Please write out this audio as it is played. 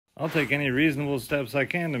I'll take any reasonable steps I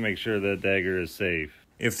can to make sure that dagger is safe.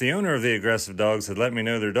 If the owner of the aggressive dogs had let me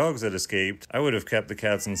know their dogs had escaped, I would have kept the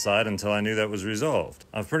cats inside until I knew that was resolved.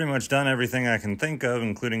 I've pretty much done everything I can think of,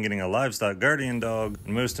 including getting a livestock guardian dog,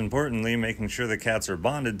 and most importantly, making sure the cats are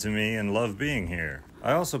bonded to me and love being here.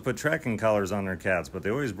 I also put tracking collars on their cats, but they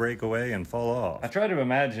always break away and fall off. I try to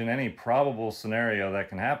imagine any probable scenario that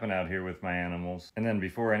can happen out here with my animals, and then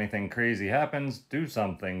before anything crazy happens, do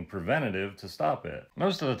something preventative to stop it.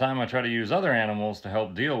 Most of the time I try to use other animals to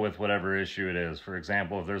help deal with whatever issue it is. For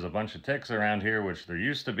example, if there's a bunch of ticks around here, which there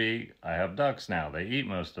used to be, I have ducks now. They eat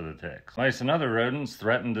most of the ticks. Mice and other rodents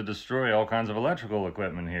threaten to destroy all kinds of electrical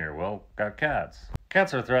equipment here. Well, got cats.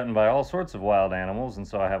 Cats are threatened by all sorts of wild animals, and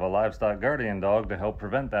so I have a livestock guardian dog to help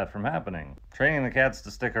prevent that from happening. Training the cats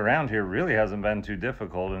to stick around here really hasn't been too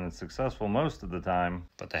difficult, and it's successful most of the time.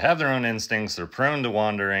 But they have their own instincts, they're prone to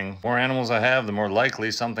wandering. The more animals I have, the more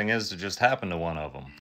likely something is to just happen to one of them.